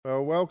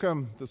Well,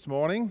 welcome this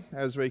morning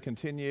as we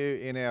continue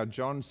in our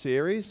John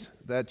series,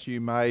 That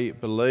You May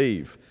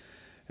Believe.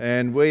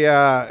 And we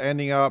are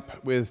ending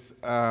up with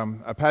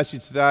a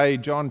passage today,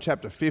 John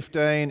chapter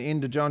 15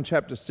 into John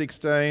chapter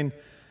 16.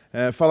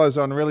 It follows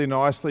on really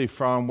nicely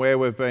from where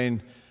we've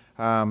been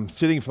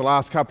sitting for the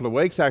last couple of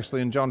weeks,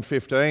 actually, in John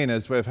 15,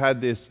 as we've had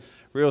this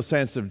real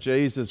sense of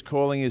Jesus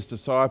calling his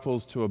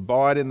disciples to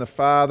abide in the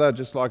Father,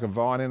 just like a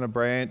vine in a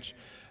branch,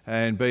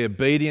 and be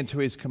obedient to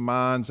his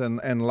commands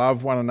and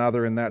love one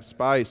another in that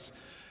space.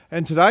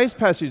 And today's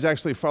passage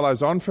actually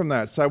follows on from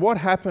that. So what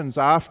happens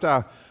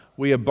after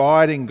we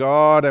abide in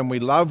God and we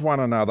love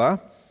one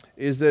another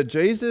is that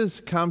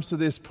Jesus comes to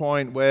this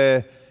point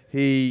where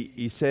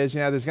he says,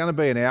 there's going to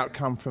be an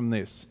outcome from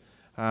this.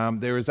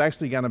 There is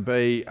actually going to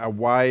be a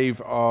wave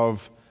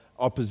of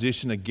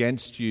opposition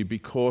against you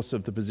because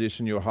of the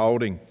position you're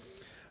holding.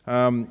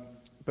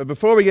 But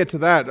before we get to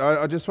that,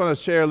 I just want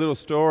to share a little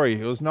story.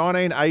 It was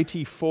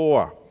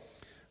 1984.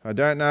 I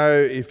don't know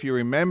if you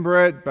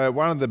remember it, but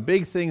one of the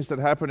big things that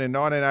happened in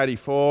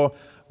 1984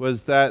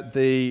 was that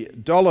the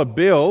dollar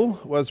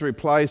bill was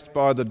replaced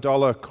by the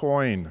dollar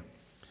coin.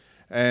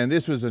 And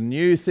this was a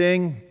new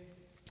thing.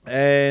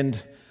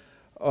 And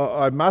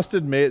I must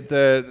admit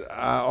that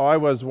I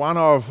was one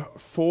of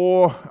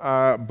four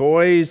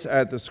boys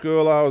at the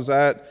school I was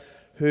at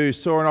who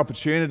saw an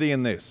opportunity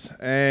in this.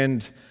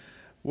 And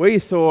we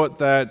thought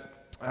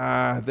that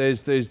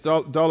there's these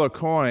dollar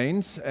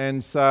coins,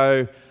 and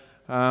so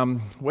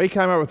we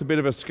came up with a bit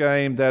of a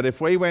scheme that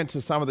if we went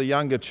to some of the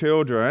younger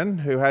children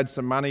who had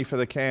some money for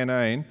the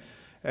canteen,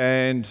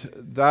 and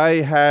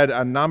they had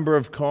a number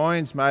of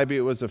coins, maybe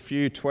it was a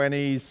few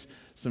 20s,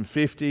 some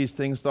 50s,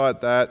 things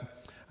like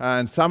that,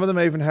 and some of them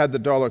even had the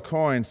dollar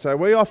coin. So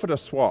we offered a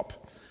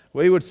swap.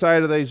 We would say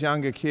to these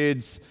younger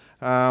kids,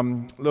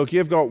 look,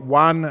 you've got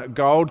one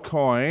gold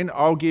coin.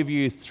 I'll give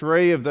you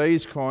 3 of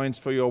these coins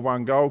for your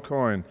one gold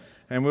coin.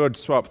 And we would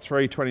swap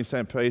 3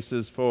 20-cent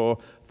pieces for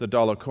the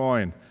dollar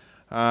coin.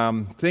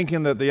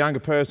 Thinking that the younger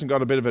person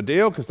got a bit of a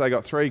deal because they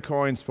got 3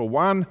 coins for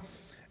one,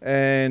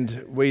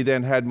 and we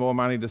then had more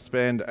money to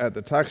spend at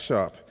the tuck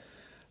shop.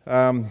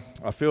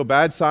 I feel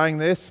bad saying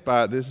this,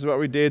 but this is what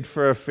we did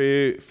for a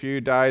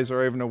few days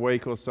or even a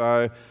week or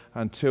so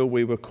until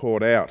we were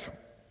caught out.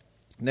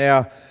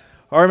 Now,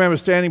 I remember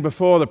standing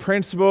before the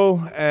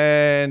principal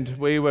and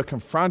we were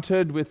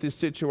confronted with this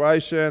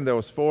situation. There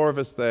was 4 of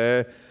us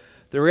there.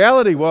 The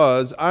reality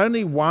was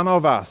only one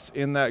of us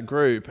in that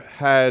group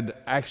had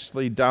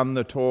actually done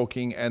the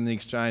talking and the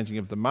exchanging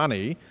of the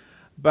money,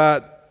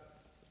 but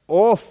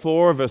all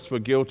 4 of us were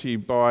guilty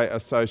by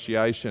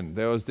association.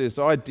 There was this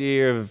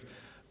idea of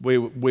we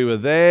were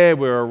there,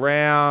 we were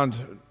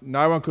around,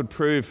 no one could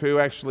prove who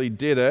actually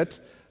did it.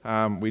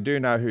 We do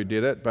know who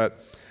did it, but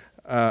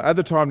at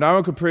the time, no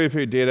one could prove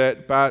who did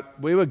it,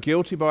 but we were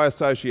guilty by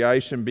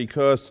association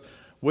because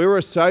we were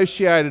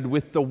associated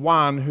with the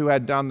one who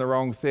had done the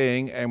wrong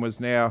thing and was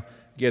now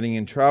getting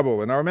in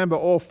trouble. And I remember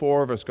all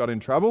 4 of us got in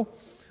trouble,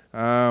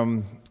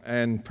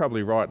 and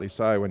probably rightly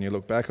so when you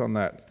look back on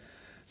that.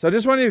 So I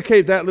just want you to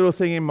keep that little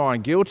thing in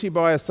mind, guilty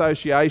by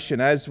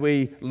association, as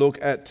we look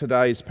at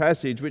today's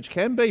passage, which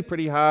can be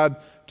pretty hard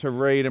to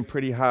read and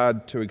pretty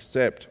hard to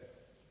accept.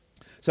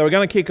 So we're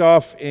going to kick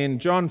off in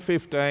John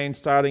 15,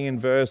 starting in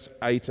verse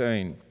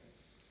 18.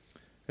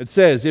 It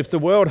says, "If the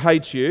world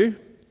hates you,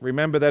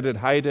 remember that it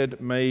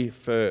hated me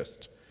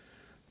first.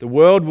 The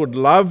world would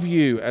love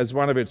you as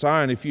one of its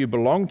own if you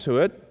belong to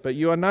it, but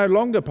you are no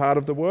longer part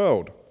of the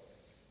world.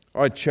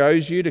 I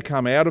chose you to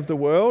come out of the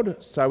world,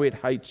 so it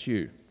hates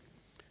you.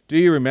 Do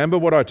you remember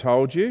what I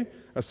told you?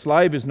 A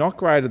slave is not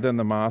greater than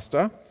the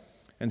master,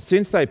 and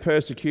since they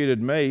persecuted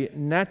me,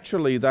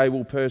 naturally they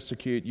will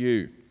persecute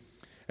you.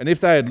 And if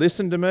they had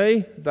listened to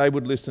me, they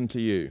would listen to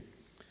you.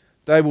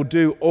 They will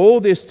do all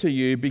this to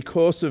you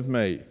because of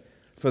me,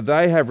 for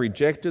they have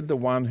rejected the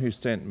one who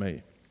sent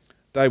me.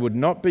 They would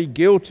not be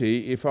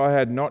guilty if I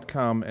had not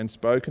come and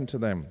spoken to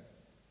them.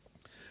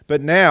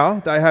 But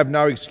now they have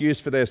no excuse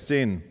for their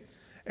sin.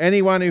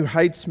 Anyone who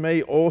hates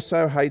me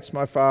also hates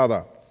my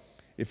Father.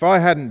 If I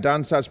hadn't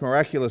done such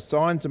miraculous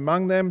signs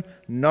among them,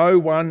 no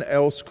one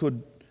else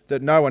could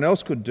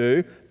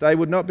do, they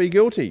would not be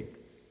guilty.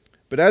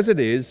 But as it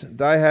is,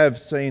 they have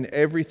seen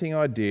everything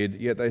I did,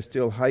 yet they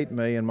still hate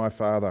me and my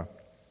Father.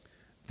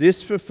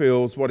 This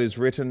fulfills what is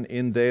written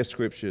in their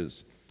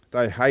scriptures.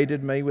 They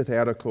hated me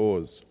without a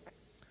cause.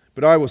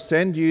 But I will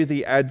send you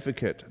the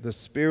Advocate, the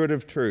Spirit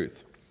of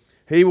truth.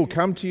 He will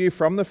come to you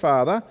from the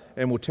Father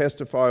and will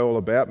testify all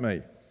about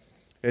me.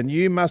 And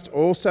you must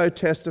also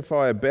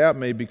testify about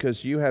me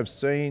because you have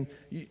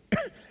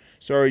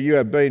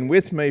been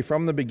with me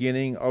from the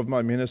beginning of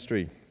my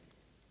ministry."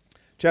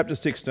 Chapter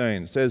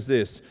 16 says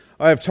this,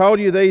 "I have told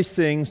you these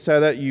things so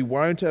that you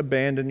won't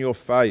abandon your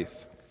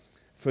faith.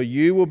 For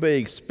you will be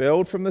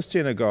expelled from the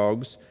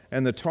synagogues,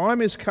 and the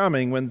time is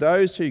coming when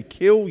those who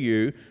kill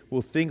you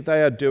will think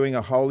they are doing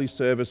a holy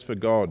service for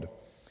God.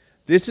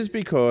 This is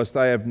because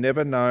they have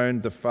never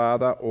known the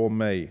Father or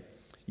me.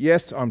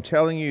 Yes, I'm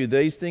telling you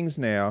these things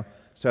now,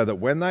 so that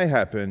when they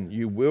happen,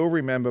 you will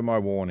remember my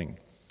warning.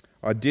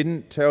 I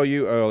didn't tell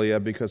you earlier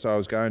because I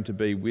was going to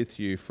be with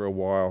you for a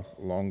while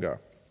longer.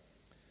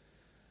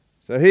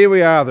 So here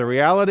we are, the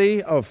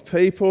reality of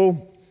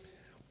people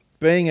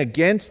being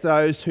against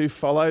those who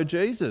follow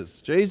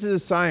Jesus. Jesus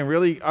is saying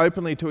really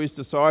openly to his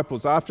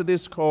disciples, after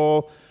this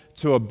call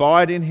to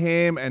abide in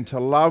him and to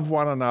love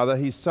one another,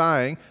 he's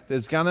saying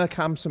there's going to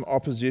come some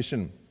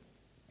opposition.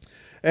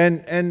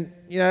 And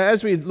you know,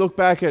 as we look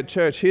back at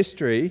church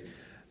history,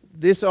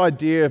 this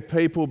idea of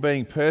people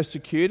being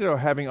persecuted or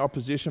having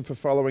opposition for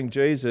following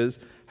Jesus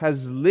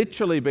has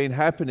literally been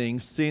happening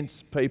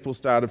since people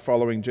started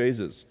following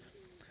Jesus.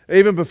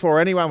 Even before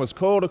anyone was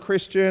called a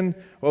Christian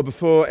or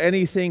before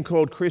anything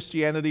called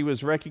Christianity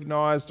was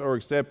recognized or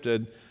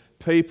accepted,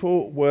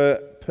 people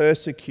were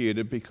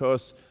persecuted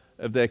because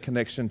of their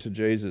connection to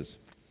Jesus.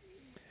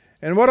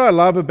 And what I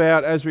love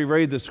about, as we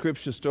read the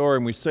scripture story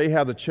and we see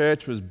how the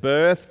church was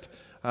birthed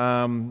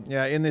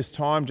in this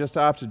time just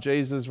after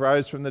Jesus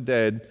rose from the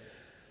dead,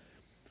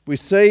 we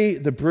see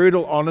the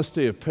brutal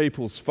honesty of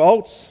people's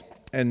faults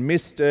and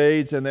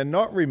misdeeds, and they're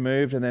not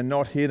removed and they're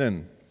not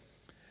hidden.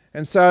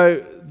 And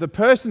so the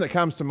person that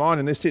comes to mind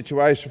in this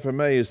situation for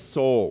me is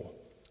Saul.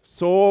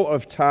 Saul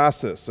of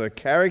Tarsus, a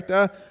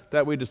character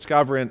that we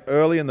discover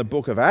early in the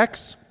book of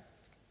Acts.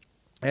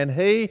 And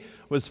he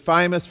was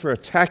famous for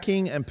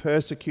attacking and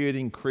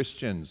persecuting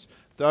Christians,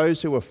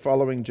 those who were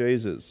following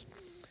Jesus.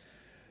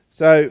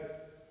 So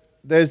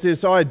there's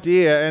this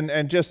idea,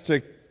 and just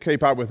to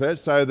keep up with it,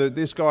 so that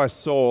this guy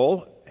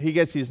Saul, he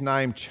gets his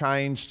name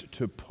changed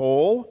to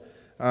Paul,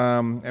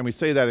 and we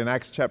see that in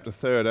Acts chapter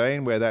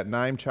 13 where that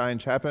name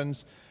change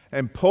happens.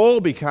 And Paul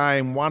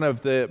became one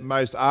of the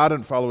most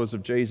ardent followers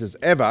of Jesus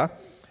ever,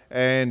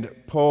 and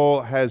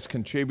Paul has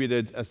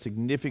contributed a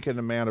significant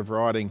amount of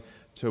writing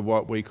to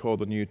what we call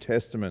the New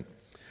Testament.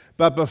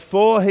 But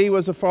before he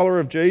was a follower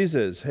of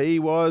Jesus, he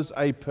was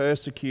a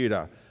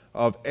persecutor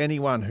of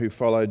anyone who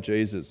followed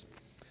Jesus.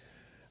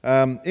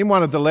 In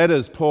one of the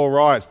letters Paul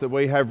writes that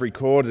we have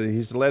recorded,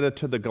 his letter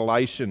to the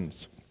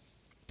Galatians,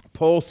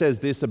 Paul says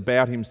this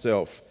about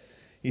himself.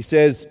 He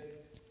says,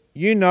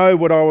 "You know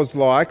what I was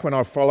like when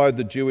I followed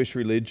the Jewish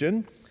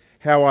religion,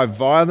 how I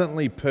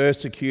violently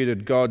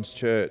persecuted God's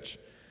church.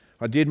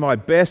 I did my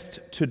best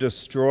to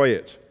destroy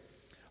it.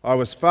 I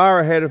was far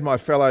ahead of my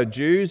fellow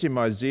Jews in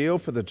my zeal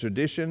for the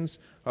traditions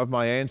of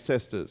my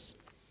ancestors."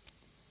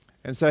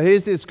 And so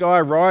here's this guy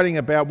writing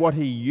about what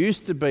he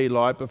used to be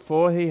like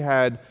before he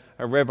had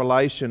a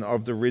revelation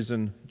of the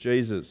risen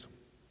Jesus.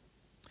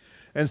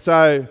 And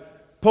so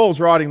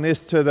Paul's writing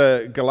this to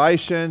the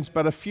Galatians,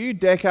 but a few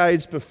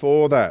decades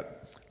before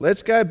that.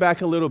 Let's go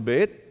back a little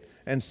bit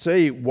and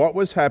see what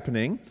was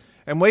happening.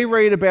 And we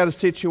read about a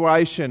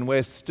situation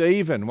where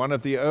Stephen, one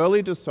of the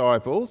early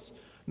disciples,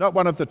 not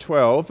one of the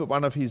 12, but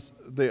one of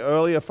the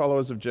earlier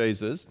followers of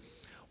Jesus,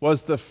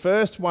 was the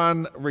first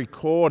one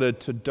recorded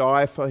to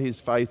die for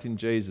his faith in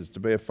Jesus, to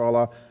be a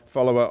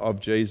follower of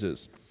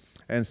Jesus.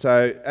 And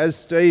so as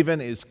Stephen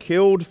is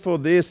killed for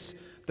this,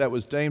 that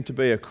was deemed to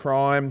be a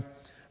crime,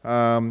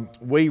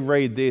 we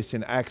read this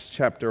in Acts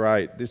chapter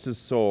 8. This is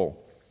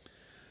Saul.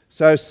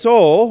 So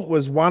Saul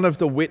was one of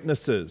the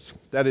witnesses,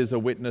 that is a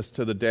witness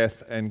to the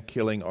death and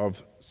killing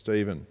of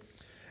Stephen.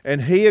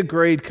 And he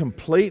agreed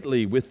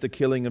completely with the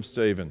killing of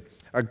Stephen.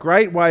 A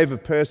great wave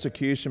of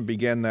persecution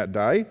began that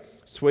day,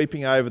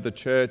 sweeping over the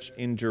church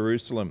in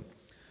Jerusalem.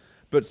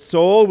 But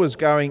Saul was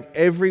going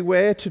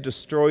everywhere to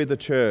destroy the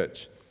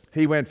church.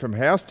 He went from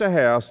house to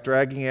house,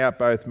 dragging out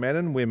both men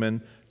and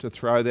women to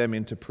throw them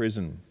into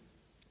prison.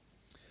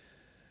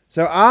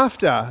 So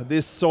after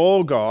this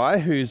Saul guy,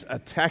 who's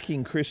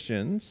attacking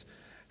Christians,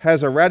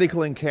 has a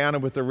radical encounter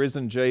with the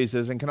risen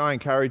Jesus, and can I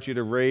encourage you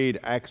to read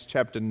Acts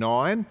chapter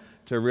 9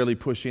 to really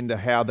push into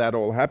how that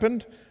all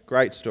happened?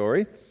 Great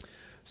story.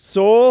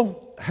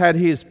 Saul had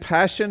his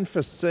passion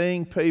for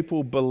seeing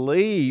people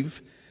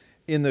believe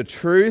in the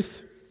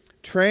truth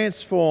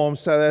transformed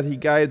so that he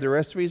gave the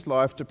rest of his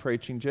life to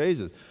preaching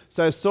Jesus.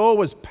 So Saul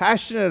was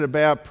passionate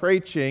about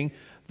preaching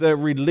the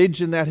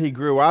religion that he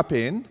grew up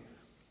in,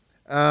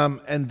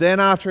 and then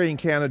after he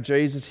encountered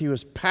Jesus, he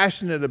was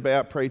passionate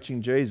about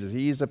preaching Jesus.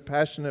 He is a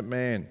passionate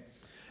man.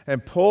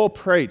 And Paul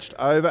preached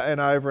over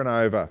and over and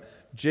over,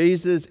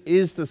 Jesus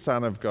is the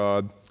Son of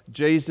God,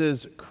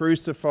 Jesus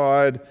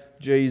crucified,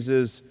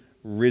 Jesus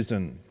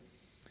risen.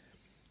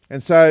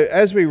 And so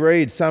as we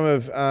read some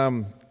of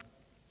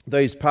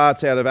these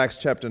parts out of Acts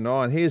chapter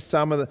 9, here's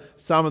some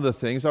of the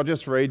things. I'll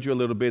just read you a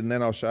little bit and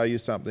then I'll show you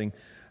something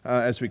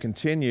as we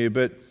continue.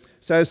 But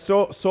so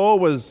Saul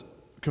was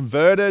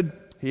converted.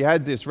 He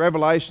had this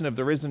revelation of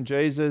the risen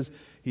Jesus.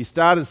 He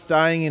started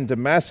staying in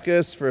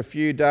Damascus for a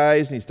few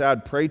days and he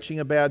started preaching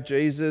about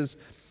Jesus,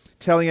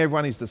 telling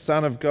everyone he's the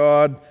Son of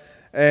God.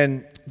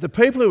 And the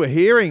people who were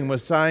hearing were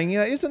saying,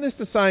 isn't this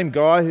the same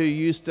guy who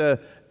used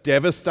to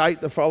devastate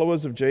the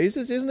followers of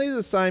Jesus? Isn't he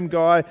the same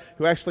guy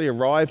who actually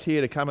arrived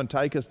here to come and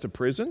take us to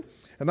prison?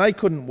 And they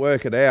couldn't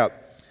work it out.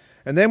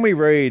 And then we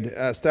read,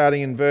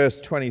 starting in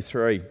verse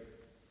 23,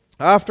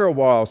 after a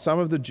while, some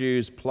of the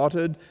Jews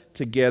plotted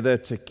together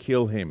to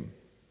kill him.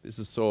 This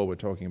is Saul we're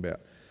talking about.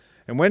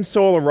 And when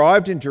Saul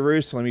arrived in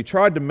Jerusalem, he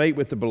tried to meet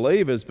with the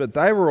believers, but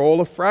they were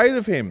all afraid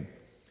of him.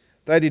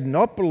 They did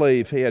not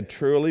believe he had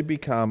truly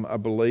become a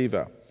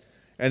believer.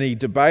 And he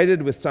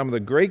debated with some of the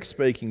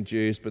Greek-speaking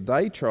Jews, but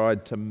they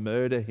tried to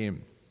murder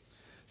him.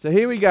 So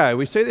here we go.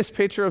 We see this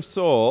picture of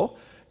Saul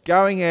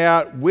going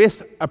out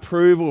with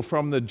approval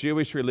from the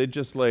Jewish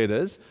religious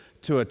leaders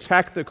to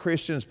attack the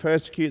Christians,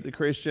 persecute the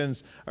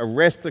Christians,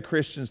 arrest the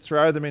Christians,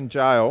 throw them in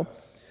jail,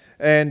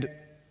 and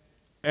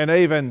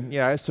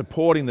even,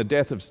 supporting the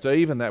death of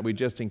Stephen that we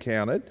just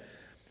encountered.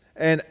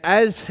 And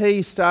as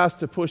he starts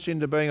to push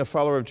into being a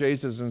follower of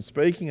Jesus and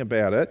speaking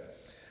about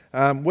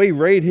it, we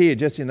read here,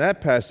 just in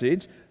that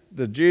passage,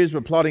 the Jews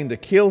were plotting to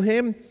kill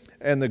him,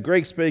 and the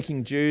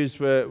Greek-speaking Jews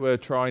were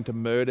trying to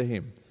murder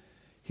him.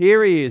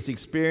 Here he is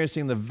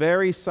experiencing the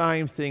very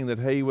same thing that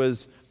he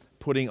was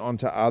putting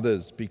onto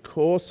others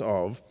because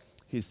of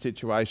his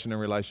situation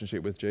and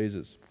relationship with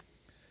Jesus.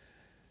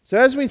 So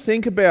as we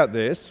think about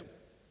this,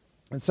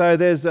 and so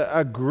there's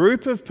a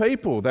group of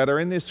people that are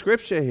in this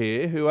scripture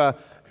here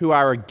who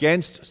are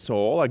against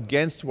Saul,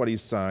 against what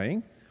he's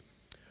saying.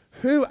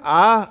 Who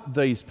are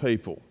these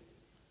people?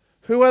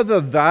 Who are the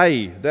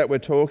they that we're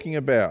talking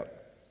about?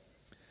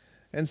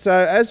 And so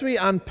as we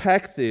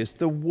unpack this,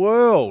 the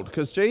world,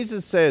 because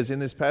Jesus says in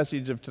this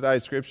passage of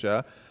today's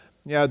scripture,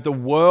 the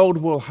world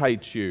will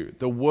hate you.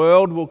 The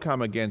world will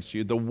come against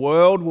you. The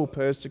world will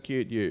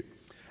persecute you.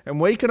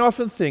 And we can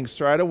often think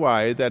straight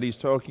away that he's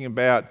talking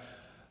about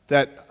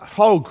that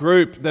whole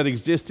group that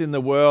exists in the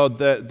world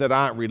that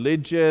aren't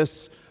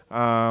religious,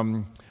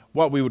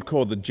 what we would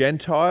call the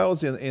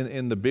Gentiles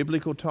in the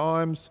biblical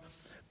times.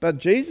 But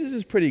Jesus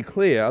is pretty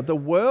clear. The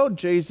world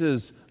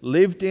Jesus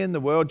lived in,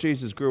 the world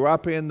Jesus grew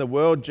up in, the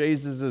world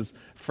Jesus'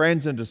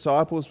 friends and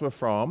disciples were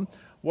from,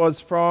 was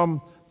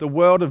from the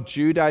world of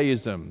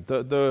Judaism,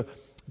 the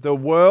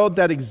world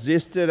that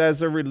existed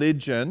as a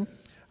religion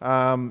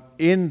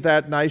in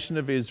that nation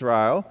of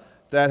Israel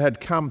that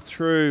had come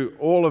through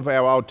all of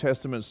our Old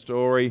Testament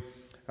story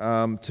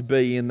to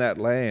be in that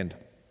land.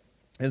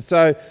 And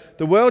so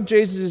the world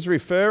Jesus is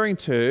referring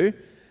to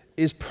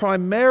is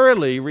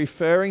primarily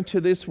referring to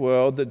this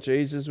world that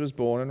Jesus was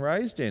born and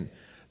raised in.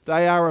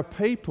 They are a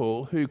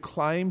people who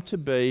claim to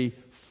be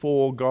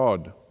for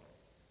God.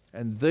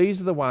 And these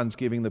are the ones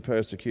giving the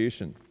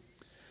persecution.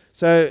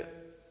 So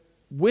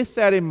with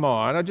that in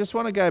mind, I just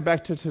want to go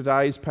back to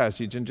today's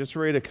passage and just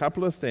read a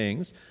couple of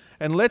things.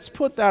 And let's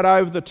put that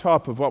over the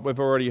top of what we've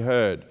already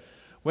heard.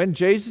 When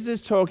Jesus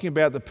is talking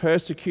about the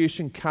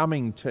persecution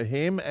coming to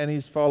him and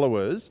his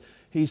followers,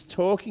 he's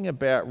talking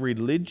about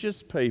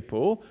religious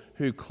people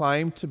who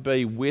claim to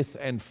be with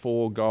and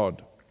for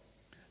God.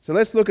 So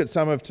let's look at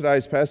some of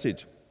today's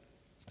passage.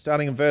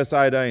 Starting in verse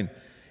 18.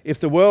 If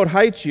the world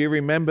hates you,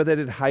 remember that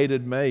it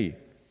hated me.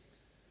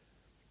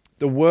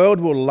 The world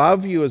will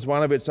love you as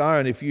one of its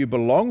own if you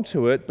belong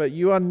to it, but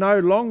you are no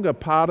longer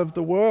part of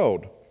the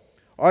world.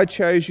 I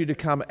chose you to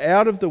come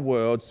out of the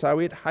world, so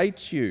it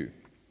hates you.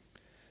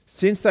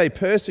 Since they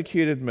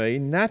persecuted me,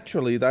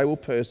 naturally they will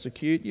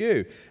persecute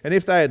you. And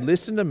if they had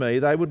listened to me,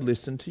 they would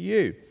listen to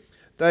you.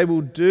 They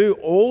will do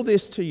all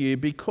this to you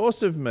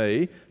because of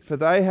me, for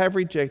they have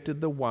rejected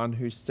the one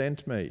who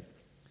sent me.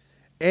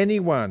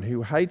 Anyone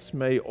who hates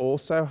me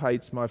also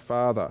hates my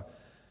Father.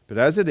 But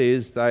as it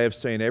is, they have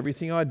seen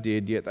everything I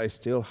did, yet they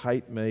still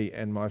hate me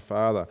and my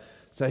Father.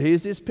 So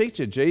here's this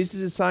picture. Jesus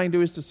is saying to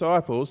his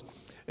disciples,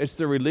 it's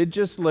the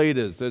religious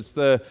leaders, it's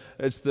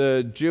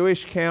the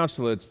Jewish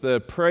council, it's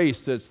the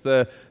priests, it's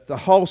the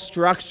whole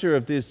structure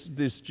of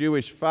this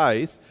Jewish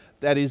faith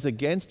that is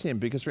against him.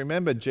 Because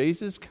remember,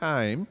 Jesus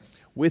came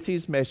with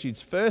his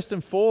message first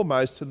and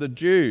foremost to the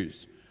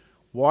Jews.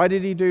 Why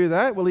did he do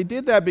that? Well, he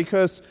did that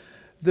because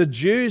the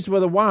Jews were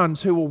the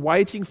ones who were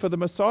waiting for the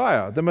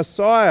Messiah. The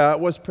Messiah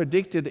was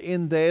predicted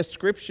in their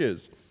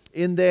scriptures,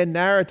 in their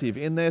narrative,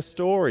 in their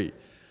story.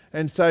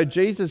 And so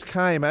Jesus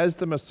came as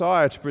the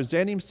Messiah to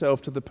present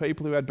himself to the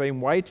people who had been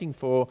waiting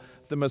for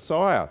the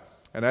Messiah.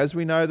 And as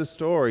we know the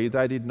story,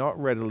 they did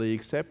not readily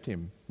accept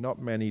him.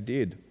 Not many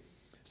did.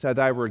 So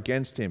they were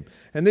against him.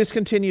 And this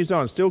continues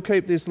on. Still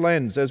keep this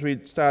lens as we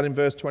start in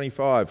verse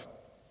 25.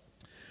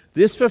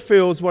 This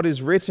fulfills what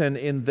is written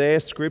in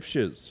their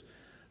scriptures.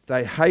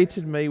 They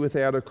hated me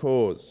without a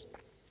cause.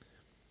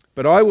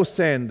 But I will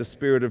send the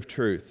Spirit of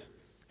truth.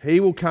 He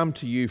will come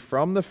to you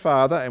from the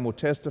Father and will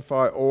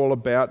testify all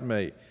about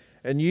me.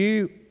 And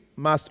you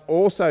must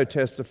also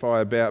testify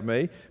about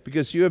me,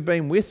 because you have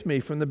been with me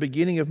from the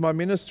beginning of my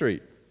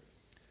ministry.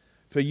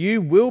 For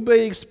you will be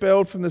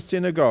expelled from the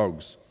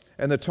synagogues,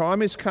 and the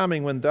time is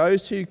coming when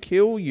those who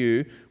kill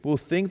you will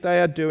think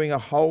they are doing a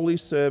holy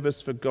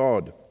service for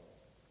God.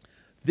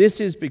 This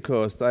is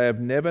because they have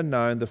never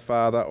known the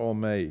Father or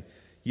me.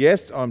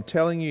 Yes, I'm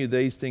telling you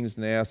these things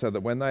now so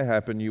that when they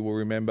happen, you will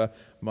remember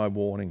my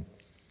warning.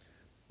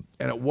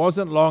 And it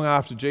wasn't long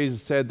after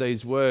Jesus said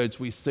these words,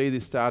 we see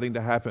this starting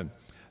to happen.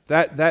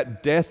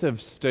 That death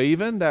of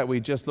Stephen that we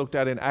just looked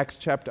at in Acts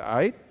chapter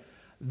 8,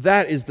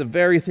 that is the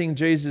very thing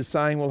Jesus is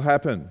saying will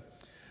happen.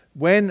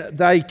 When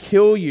they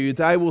kill you,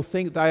 they will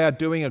think they are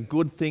doing a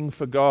good thing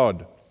for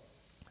God.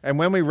 And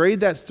when we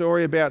read that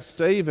story about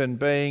Stephen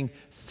being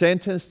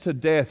sentenced to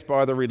death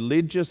by the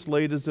religious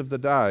leaders of the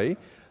day,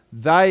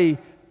 they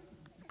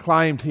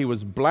claimed he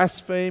was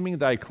blaspheming,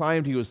 they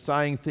claimed he was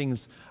saying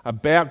things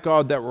about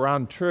God that were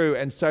untrue,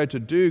 and so to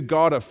do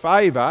God a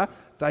favour,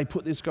 they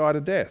put this guy to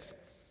death.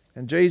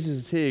 And Jesus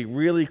is here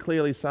really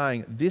clearly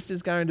saying, this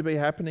is going to be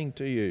happening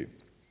to you.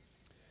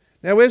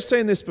 Now, we've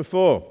seen this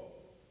before.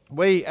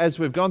 As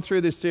we've gone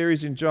through this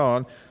series in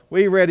John,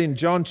 we read in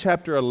John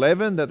chapter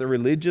 11 that the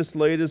religious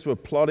leaders were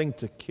plotting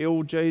to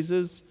kill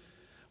Jesus.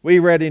 We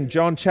read in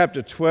John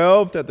chapter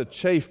 12 that the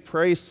chief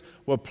priests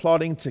were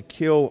plotting to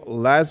kill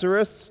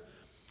Lazarus.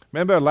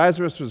 Remember,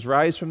 Lazarus was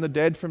raised from the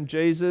dead from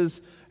Jesus,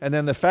 and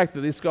then the fact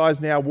that this guy's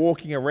now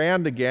walking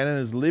around again and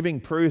is living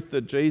proof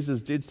that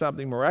Jesus did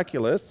something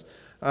miraculous,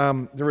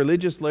 the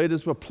religious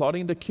leaders were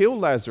plotting to kill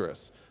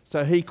Lazarus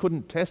so he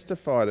couldn't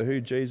testify to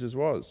who Jesus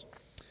was.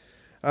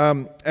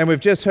 And we've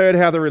just heard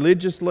how the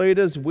religious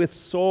leaders, with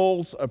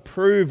Saul's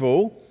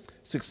approval,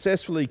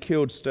 successfully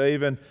killed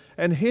Stephen.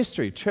 And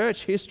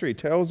church history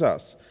tells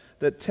us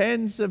that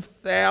tens of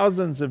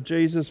thousands of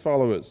Jesus'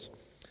 followers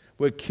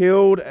were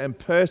killed and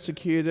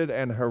persecuted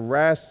and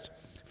harassed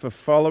for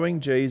following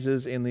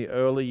Jesus in the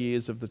early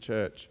years of the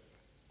church.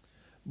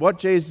 What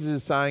Jesus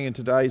is saying in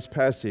today's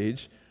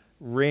passage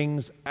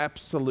rings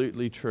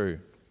absolutely true.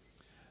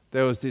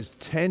 There was this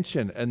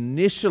tension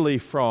initially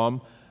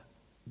from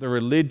the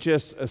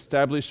religious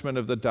establishment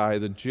of the day,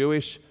 the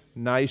Jewish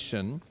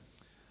nation.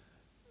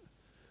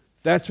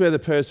 That's where the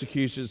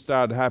persecution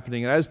started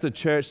happening. And as the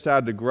church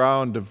started to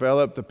grow and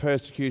develop, the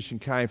persecution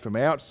came from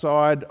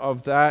outside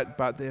of that,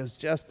 but there's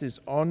just this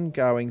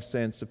ongoing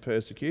sense of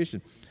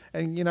persecution.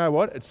 And you know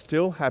what? It's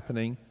still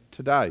happening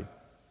today.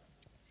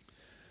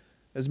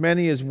 As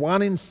many as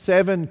 1 in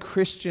 7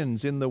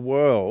 Christians in the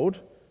world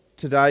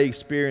today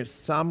experience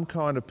some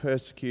kind of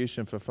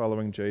persecution for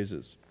following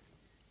Jesus.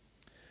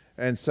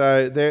 And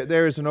so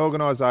there is an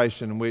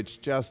organisation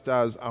which just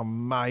does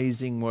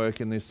amazing work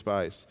in this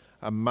space,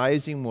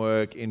 amazing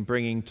work in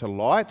bringing to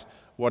light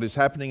what is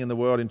happening in the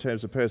world in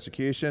terms of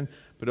persecution,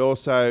 but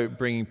also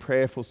bringing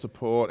prayerful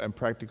support and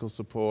practical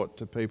support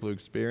to people who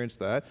experience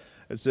that.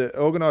 It's an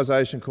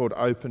organisation called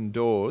Open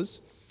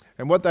Doors.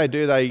 And what they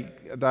do,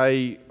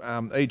 they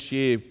each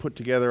year put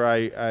together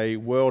a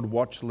world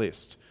watch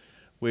list,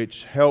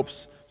 which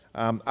helps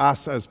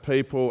us as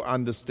people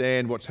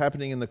understand what's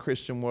happening in the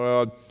Christian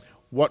world,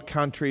 what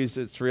countries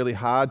it's really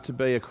hard to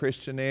be a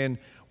Christian in,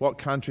 what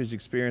countries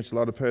experience a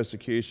lot of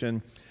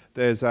persecution.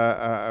 There's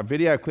a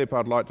video clip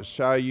I'd like to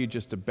show you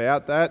just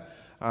about that,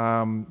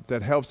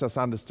 that helps us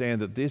understand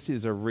that this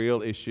is a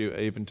real issue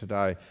even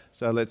today.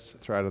 So let's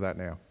throw to that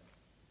now.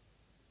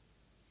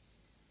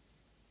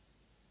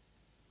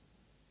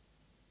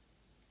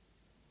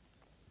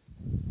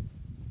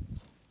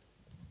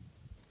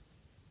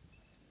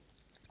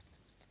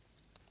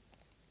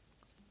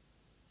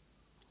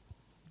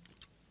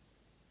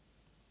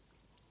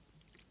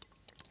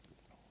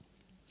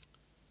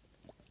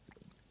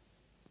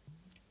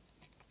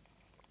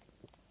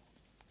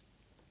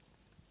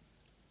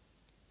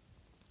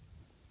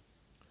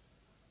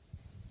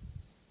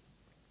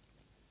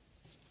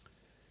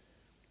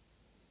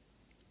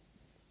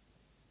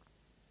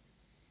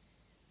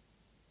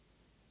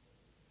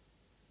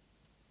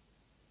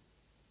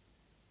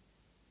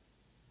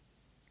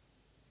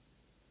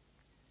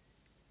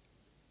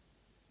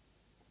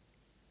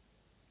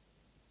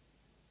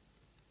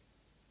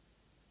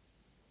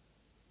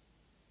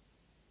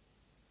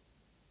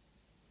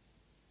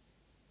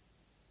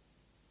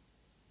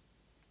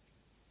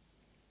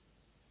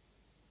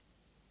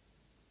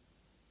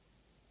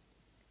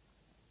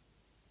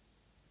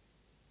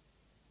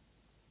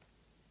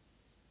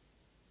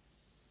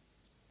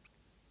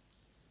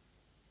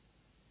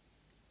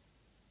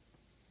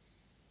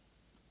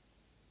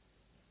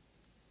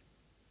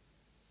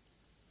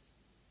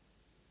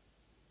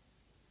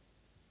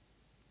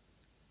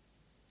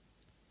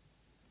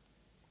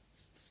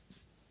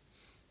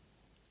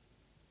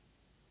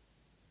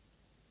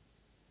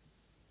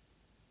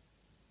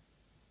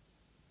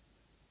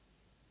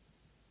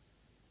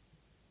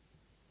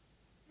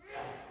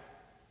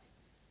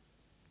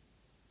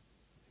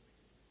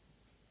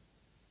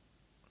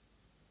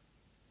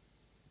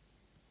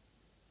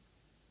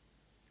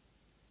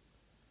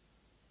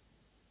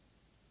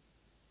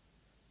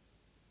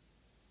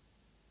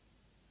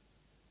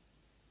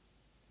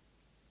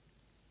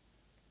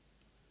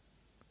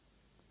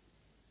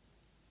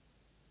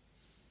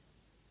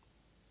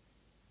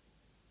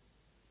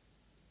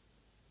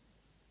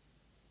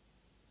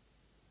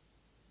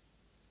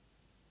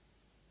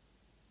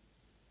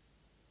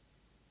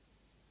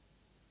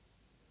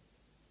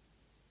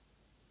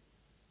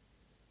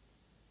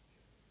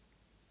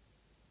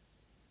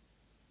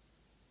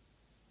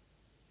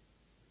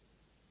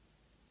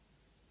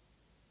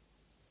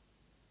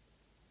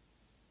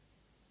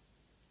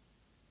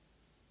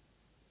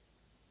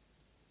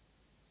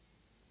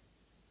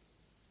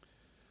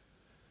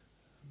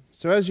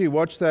 So as you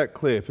watch that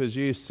clip, as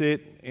you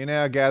sit in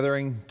our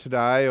gathering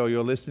today, or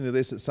you're listening to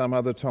this at some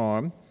other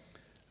time,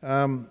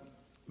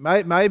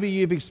 maybe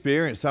you've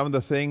experienced some of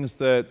the things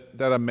that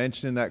I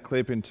mentioned in that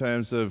clip in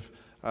terms of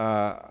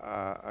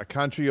a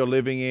country you're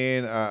living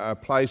in, a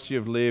place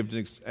you've lived,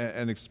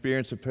 an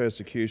experience of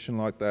persecution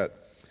like that.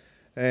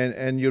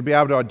 And you'll be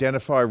able to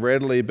identify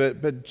readily.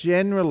 But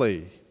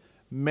generally,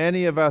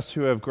 many of us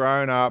who have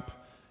grown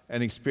up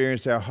and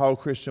experienced our whole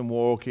Christian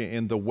walk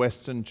in the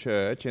Western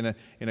church, in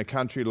a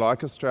country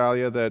like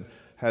Australia that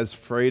has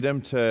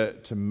freedom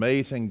to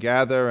meet and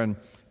gather and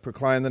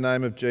proclaim the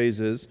name of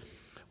Jesus,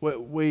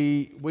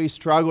 we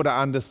struggle to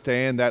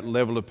understand that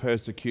level of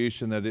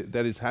persecution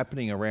that is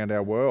happening around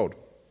our world.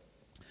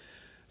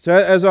 So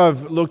as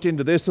I've looked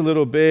into this a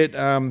little bit,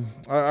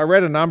 I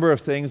read a number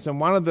of things, and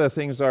one of the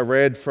things I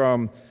read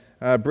from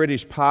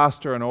British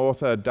pastor and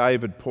author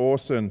David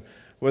Pawson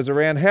was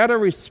around how to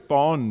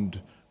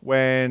respond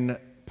when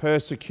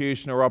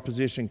persecution or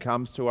opposition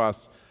comes to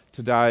us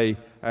today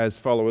as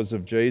followers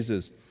of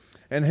Jesus.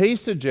 And he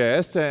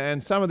suggests,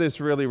 and some of this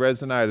really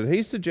resonated,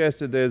 he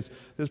suggested there's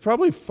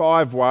probably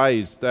 5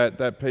 ways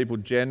that people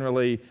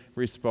generally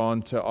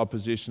respond to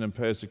opposition and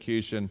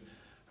persecution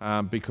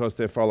because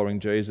they're following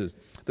Jesus.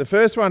 The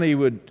first one he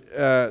would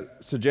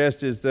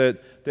suggest is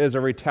that there's a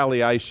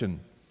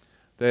retaliation.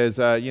 There's,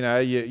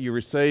 you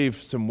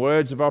receive some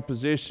words of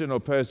opposition or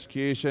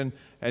persecution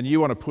and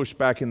you want to push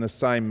back in the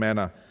same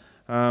manner.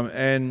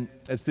 And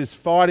it's this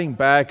fighting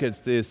back, it's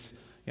this,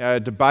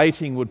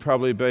 debating would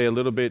probably be a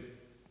little bit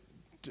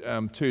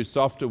too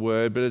soft a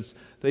word, but it's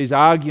these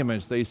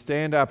arguments, these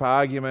stand-up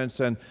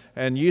arguments,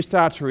 and you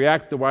start to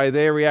react the way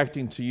they're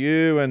reacting to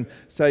you, and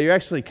so you're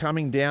actually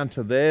coming down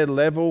to their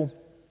level.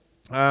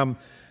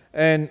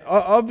 And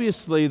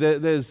obviously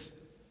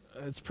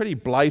it's pretty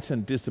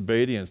blatant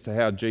disobedience to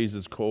how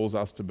Jesus calls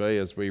us to be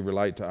as we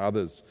relate to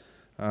others.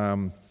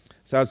 So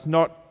it's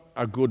not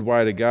a good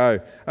way to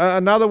go.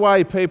 Another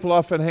way people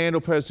often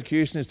handle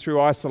persecution is through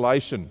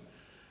isolation.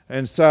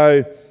 And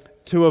so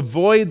to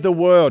avoid the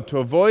world, to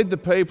avoid the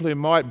people who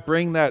might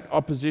bring that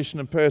opposition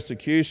and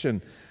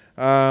persecution,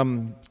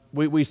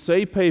 we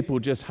see people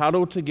just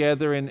huddle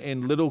together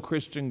in little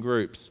Christian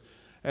groups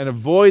and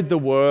avoid the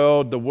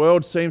world. The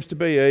world seems to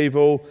be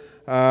evil.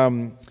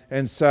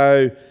 And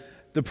so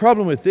the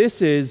problem with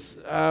this is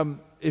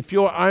if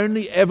you're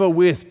only ever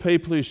with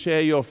people who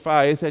share your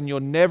faith and you're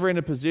never in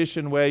a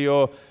position where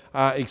you're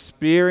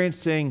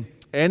experiencing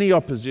any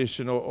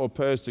opposition or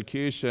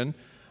persecution,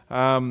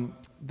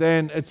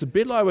 then it's a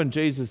bit like when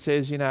Jesus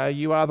says,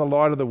 you are the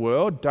light of the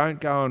world. Don't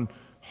go and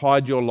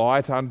hide your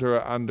light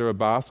under a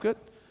basket.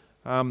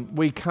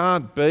 We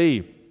can't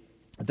be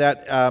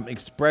that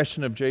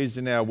expression of Jesus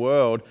in our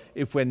world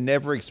if we're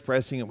never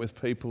expressing it with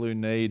people who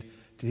need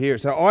to hear it.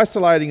 So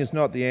isolating is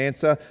not the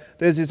answer.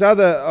 There's this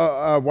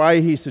other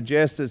way he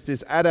suggests, is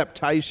this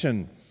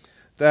adaptation,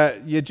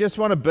 that you just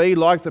want to be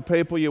like the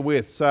people you're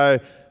with. So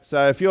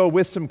if you're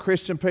with some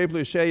Christian people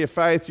who share your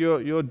faith,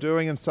 you're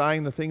doing and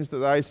saying the things that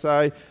they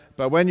say.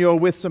 But when you're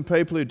with some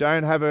people who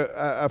don't have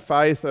a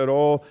faith at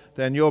all,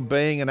 then you're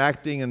being and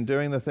acting and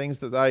doing the things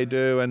that they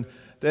do. And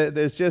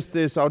there's just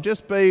this, I'll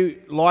just be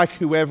like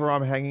whoever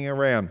I'm hanging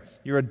around.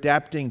 You're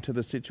adapting to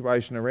the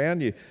situation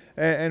around you.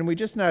 And we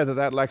just know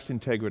that lacks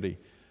integrity.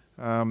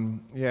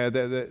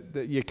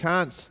 You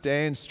can't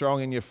stand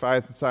strong in your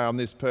faith and say, I'm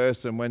this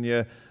person, when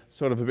you're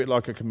sort of a bit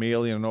like a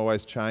chameleon and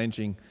always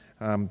changing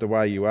the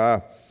way you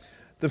are.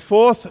 The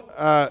fourth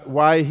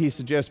way he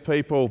suggests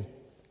people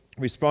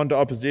respond to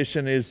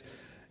opposition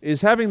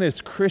is having this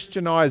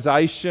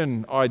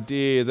Christianization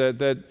idea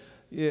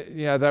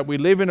that we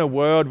live in a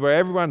world where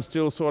everyone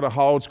still sort of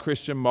holds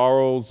Christian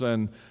morals,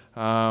 and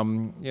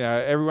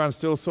everyone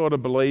still sort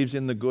of believes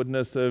in the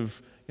goodness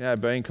of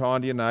being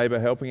kind to your neighbour,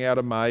 helping out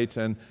a mate,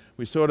 and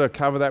we sort of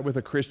cover that with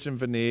a Christian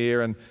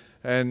veneer,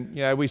 and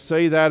we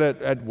see that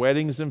at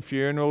weddings and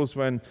funerals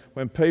when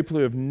people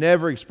who have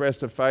never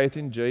expressed a faith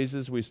in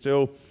Jesus, we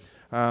still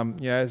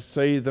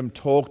see them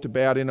talked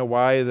about in a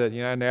way that,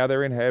 now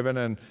they're in heaven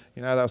and,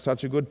 they're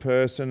such a good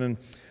person. And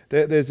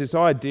there's this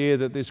idea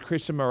that this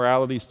Christian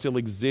morality still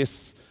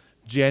exists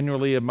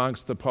generally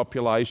amongst the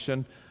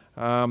population.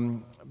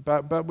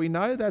 But we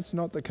know that's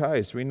not the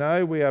case. We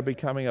know we are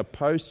becoming a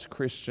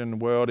post-Christian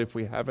world if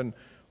we haven't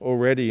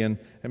already. And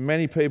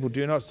many people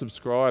do not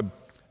subscribe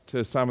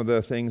to some of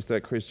the things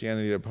that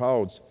Christianity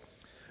upholds.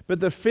 But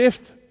the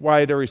fifth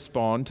way to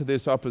respond to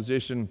this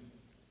opposition,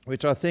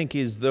 which I think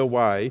is the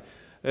way,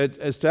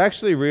 is to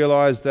actually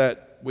realise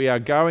that we are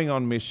going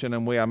on mission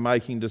and we are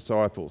making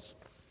disciples.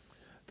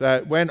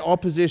 That when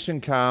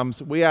opposition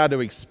comes, we are to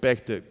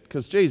expect it,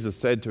 because Jesus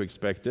said to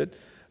expect it.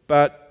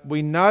 But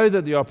we know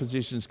that the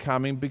opposition is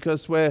coming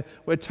because we're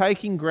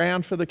taking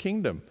ground for the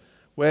kingdom.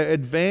 We're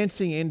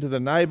advancing into the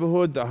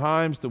neighbourhood, the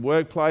homes, the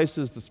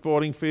workplaces, the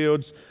sporting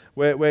fields.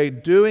 We're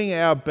doing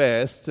our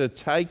best to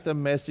take the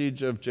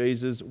message of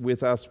Jesus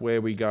with us where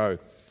we go.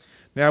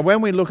 Now,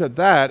 when we look at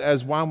that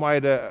as one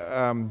way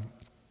to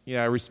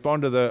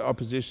respond to the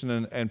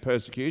opposition and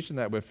persecution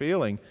that we're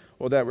feeling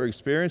or that we're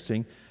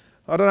experiencing,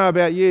 I don't know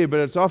about you,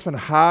 but it's often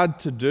hard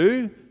to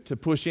do, to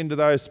push into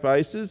those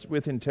spaces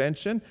with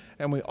intention,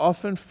 and we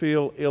often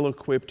feel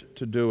ill-equipped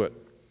to do it.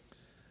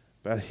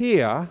 But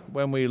here,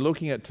 when we're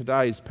looking at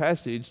today's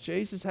passage,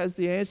 Jesus has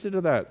the answer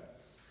to that.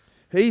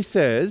 He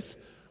says,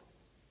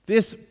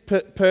 this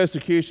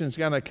persecution is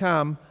going to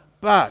come,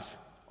 but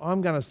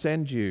I'm going to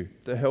send you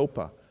the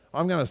Helper.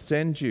 I'm going to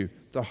send you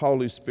the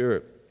Holy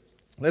Spirit.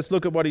 Let's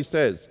look at what he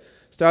says.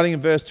 Starting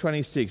in verse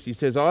 26, he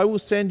says, I will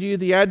send you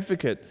the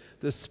Advocate,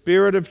 the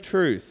Spirit of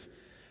truth.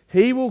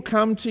 He will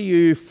come to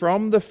you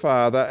from the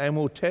Father and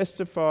will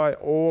testify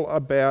all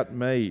about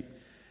me.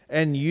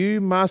 And you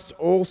must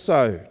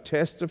also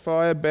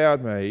testify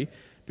about me,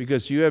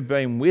 because you have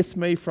been with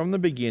me from the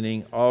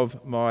beginning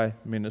of my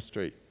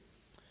ministry.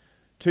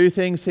 Two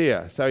things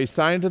here. So he's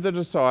saying to the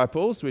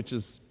disciples, which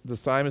is the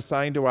same as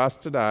saying to us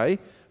today,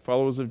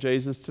 followers of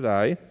Jesus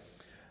today,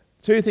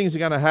 two things are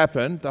going to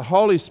happen. The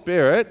Holy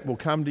Spirit will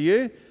come to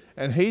you,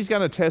 and he's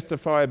going to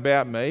testify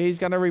about me. He's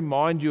going to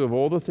remind you of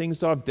all the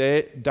things I've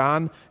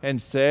done and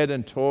said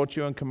and taught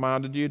you and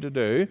commanded you to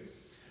do.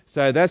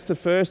 So that's the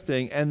first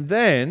thing. And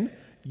then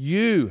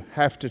you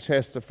have to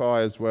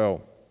testify as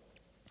well.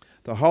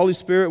 The Holy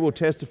Spirit will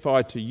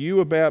testify to you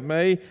about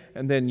me,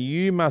 and then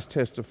you must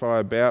testify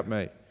about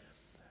me.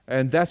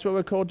 And that's what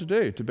we're called to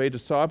do, to be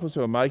disciples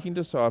who are making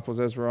disciples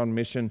as we're on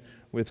mission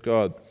with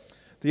God.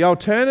 The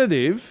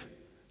alternative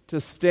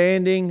to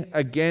standing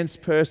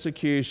against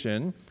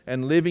persecution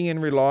and living in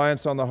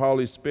reliance on the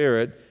Holy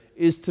Spirit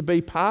is to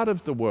be part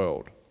of the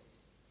world.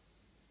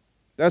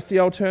 That's the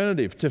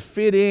alternative, to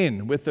fit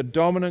in with the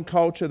dominant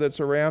culture that's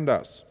around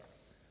us.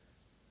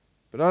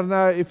 But I don't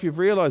know if you've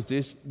realised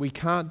this, we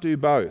can't do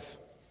both.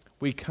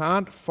 We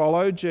can't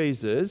follow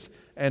Jesus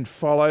and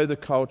follow the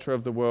culture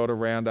of the world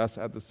around us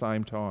at the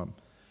same time.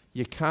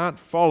 You can't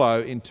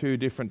follow in two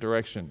different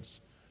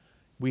directions.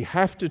 We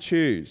have to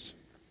choose.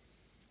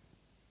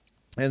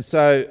 And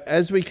so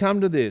as we come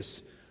to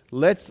this,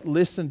 let's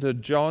listen to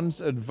John's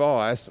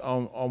advice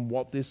on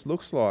what this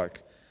looks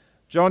like.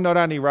 John not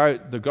only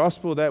wrote the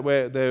gospel that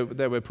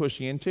we're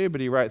pushing into,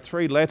 but he wrote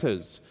 3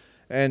 letters.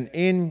 And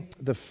in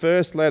the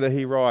first letter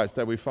he writes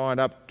that we find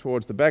up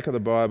towards the back of the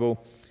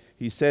Bible,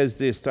 he says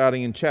this,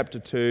 starting in chapter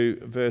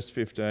 2, verse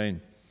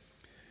 15.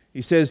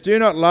 He says, do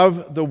not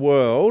love the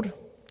world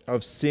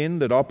of sin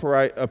that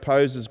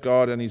opposes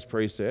God and his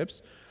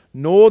precepts,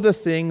 nor the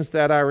things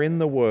that are in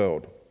the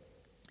world.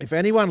 If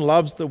anyone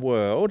loves the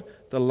world,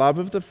 the love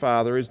of the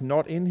Father is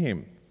not in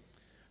him.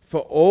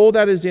 For all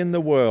that is in the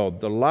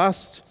world, the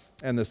lust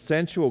and the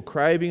sensual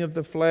craving of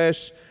the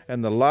flesh,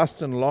 and the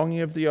lust and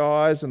longing of the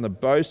eyes, and the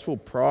boastful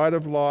pride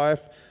of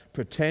life,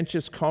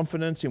 pretentious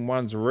confidence in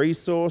one's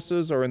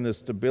resources or in the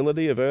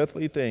stability of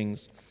earthly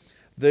things,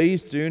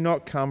 these do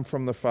not come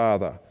from the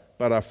Father,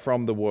 but are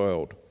from the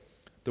world.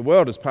 The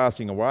world is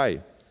passing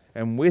away,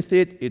 and with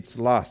it its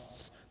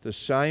lusts, the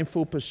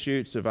shameful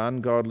pursuits of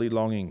ungodly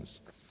longings.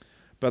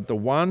 But the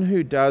one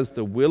who does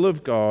the will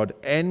of God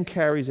and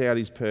carries out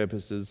his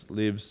purposes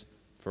lives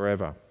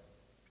forever.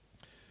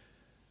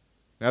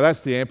 Now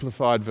that's the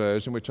amplified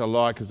version, which I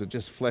like because it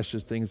just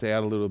fleshes things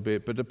out a little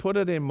bit. But to put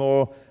it in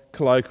more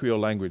colloquial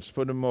language, to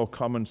put it in more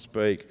common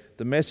speak,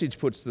 the Message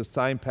puts the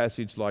same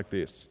passage like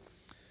this.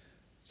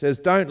 It says,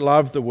 don't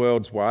love the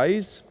world's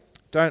ways,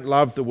 don't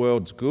love the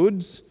world's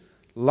goods.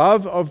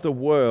 Love of the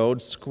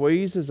world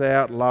squeezes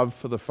out love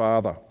for the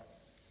Father.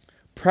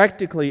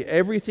 Practically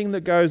everything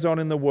that goes on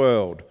in the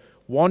world,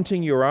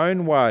 wanting your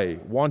own way,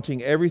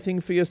 wanting everything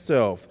for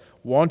yourself,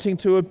 wanting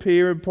to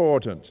appear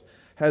important,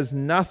 has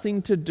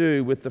nothing to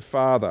do with the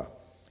Father.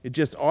 It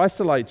just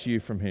isolates you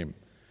from him.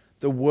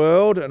 The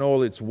world and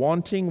all its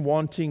wanting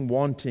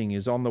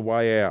is on the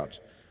way out.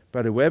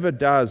 But whoever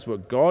does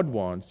what God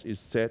wants is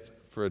set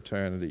for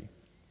eternity.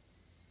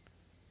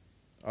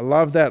 I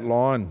love that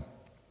line,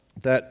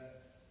 that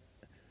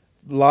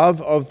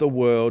love of the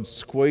world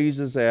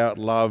squeezes out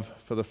love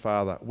for the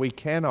Father. We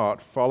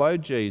cannot follow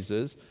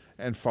Jesus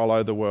and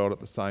follow the world at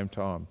the same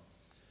time.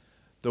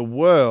 The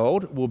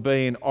world will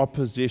be in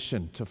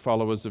opposition to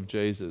followers of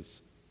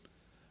Jesus.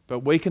 But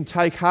we can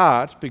take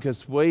heart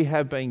because we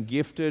have been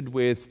gifted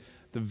with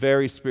the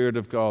very Spirit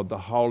of God, the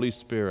Holy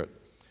Spirit.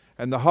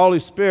 And the Holy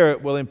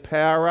Spirit will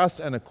empower us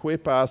and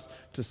equip us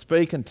to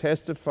speak and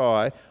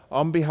testify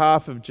on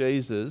behalf of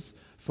Jesus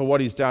for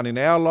what he's done in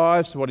our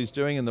lives, for what he's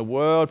doing in the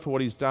world, for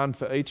what he's done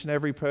for each and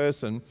every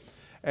person.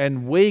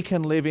 And we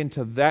can live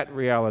into that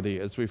reality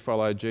as we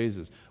follow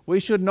Jesus. We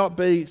should not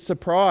be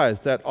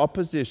surprised that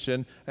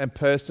opposition and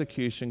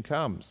persecution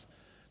comes.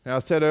 Now, I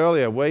said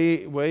earlier,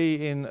 we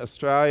in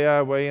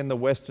Australia, we in the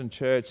Western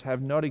Church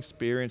have not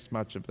experienced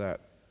much of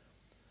that.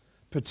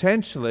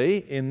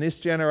 Potentially, in this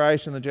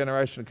generation, the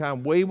generation to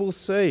come, we will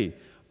see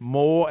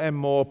more and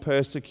more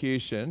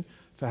persecution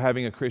for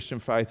having a Christian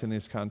faith in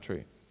this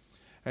country.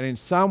 And in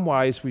some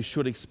ways, we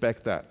should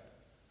expect that.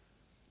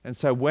 And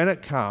so when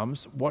it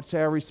comes, what's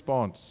our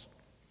response?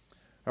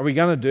 Are we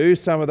going to do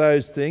some of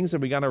those things? Are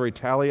we going to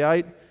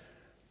retaliate?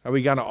 Are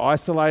we going to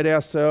isolate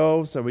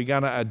ourselves? Are we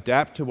going to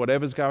adapt to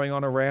whatever's going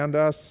on around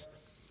us?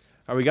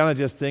 Are we going to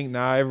just think,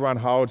 no, everyone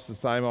holds the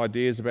same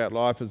ideas about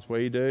life as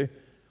we do?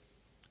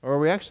 Or are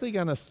we actually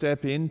going to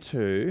step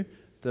into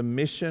the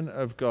mission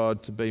of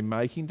God to be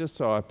making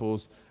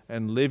disciples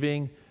and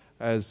living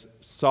as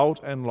salt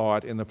and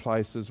light in the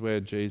places where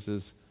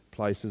Jesus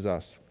places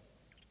us.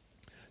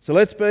 So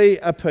let's be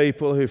a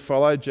people who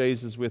follow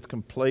Jesus with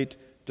complete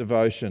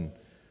devotion.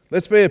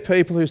 Let's be a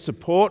people who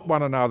support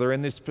one another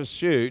in this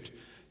pursuit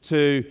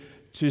to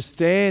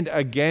stand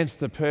against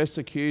the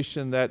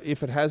persecution that,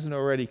 if it hasn't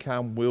already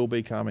come, will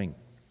be coming.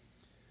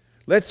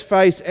 Let's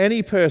face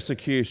any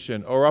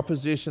persecution or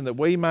opposition that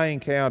we may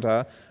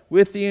encounter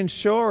with the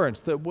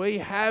assurance that we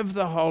have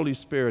the Holy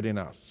Spirit in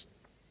us,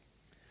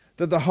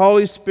 that the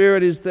Holy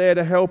Spirit is there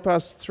to help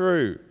us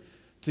through,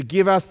 to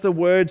give us the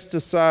words to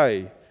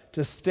say,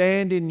 to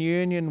stand in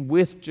union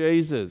with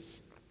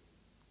Jesus,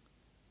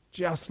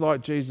 just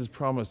like Jesus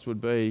promised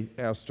would be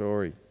our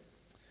story.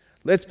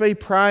 Let's be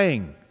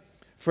praying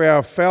for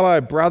our fellow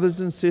brothers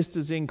and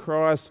sisters in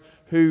Christ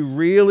who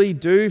really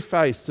do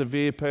face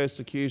severe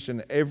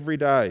persecution every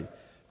day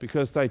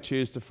because they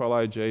choose to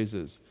follow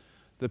Jesus.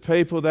 The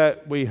people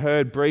that we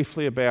heard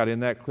briefly about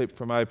in that clip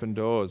from Open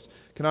Doors.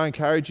 Can I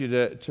encourage you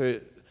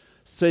to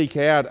seek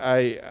out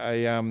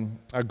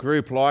a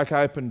group like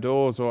Open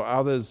Doors or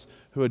others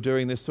who are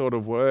doing this sort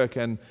of work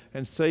and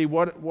see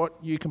what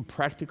you can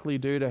practically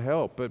do to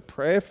help. But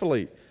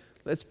prayerfully,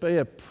 let's be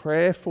a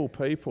prayerful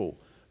people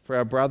for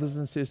our brothers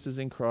and sisters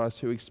in Christ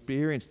who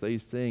experience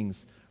these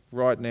things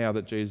right now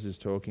that Jesus is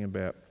talking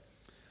about.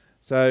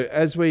 So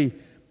as we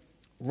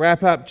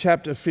wrap up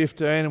chapter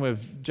 15 and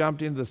we've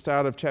jumped into the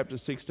start of chapter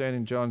 16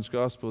 in John's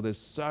Gospel, there's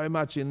so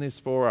much in this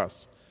for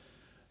us.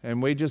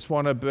 And we just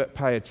want to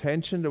pay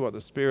attention to what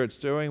the Spirit's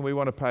doing. We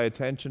want to pay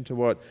attention to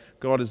what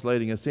God is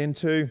leading us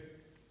into.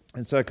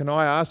 And so can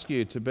I ask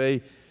you to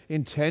be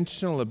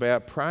intentional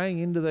about praying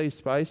into these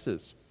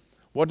spaces?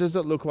 What does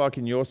it look like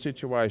in your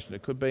situation?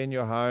 It could be in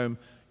your home,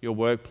 your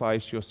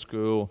workplace, your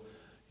school,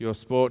 your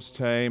sports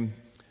team,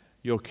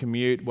 your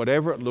commute,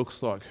 whatever it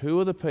looks like. Who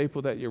are the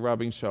people that you're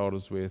rubbing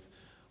shoulders with?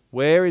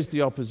 Where is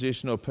the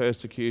opposition or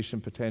persecution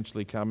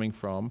potentially coming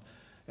from?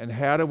 And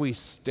how do we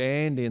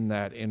stand in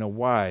that in a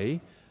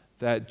way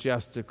that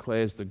just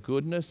declares the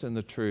goodness and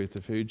the truth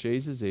of who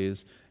Jesus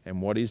is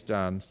and what he's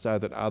done so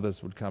that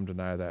others would come to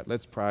know that?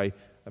 Let's pray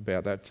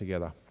about that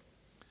together.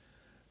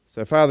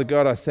 So, Father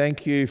God, I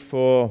thank you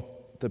for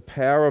the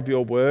power of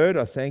your word.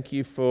 I thank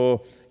you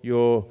for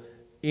your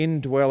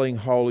indwelling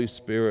Holy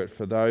Spirit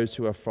for those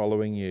who are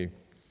following you.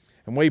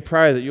 And we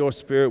pray that your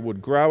Spirit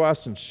would grow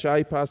us and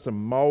shape us and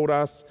mould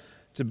us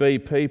to be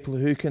people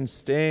who can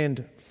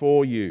stand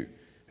for you,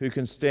 who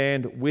can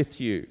stand with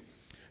you,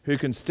 who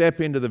can step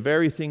into the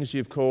very things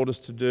you've called us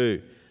to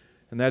do.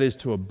 And that is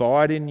to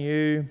abide in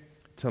you,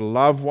 to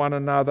love one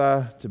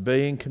another, to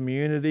be in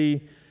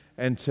community,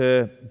 and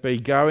to be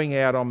going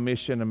out on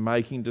mission and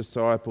making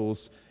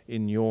disciples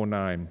in your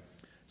name.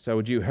 So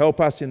would you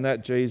help us in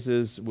that,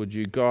 Jesus? Would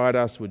you guide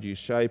us? Would you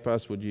shape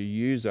us? Would you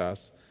use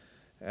us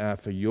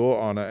for your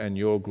honour and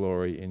your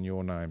glory in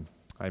your name?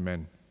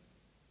 Amen.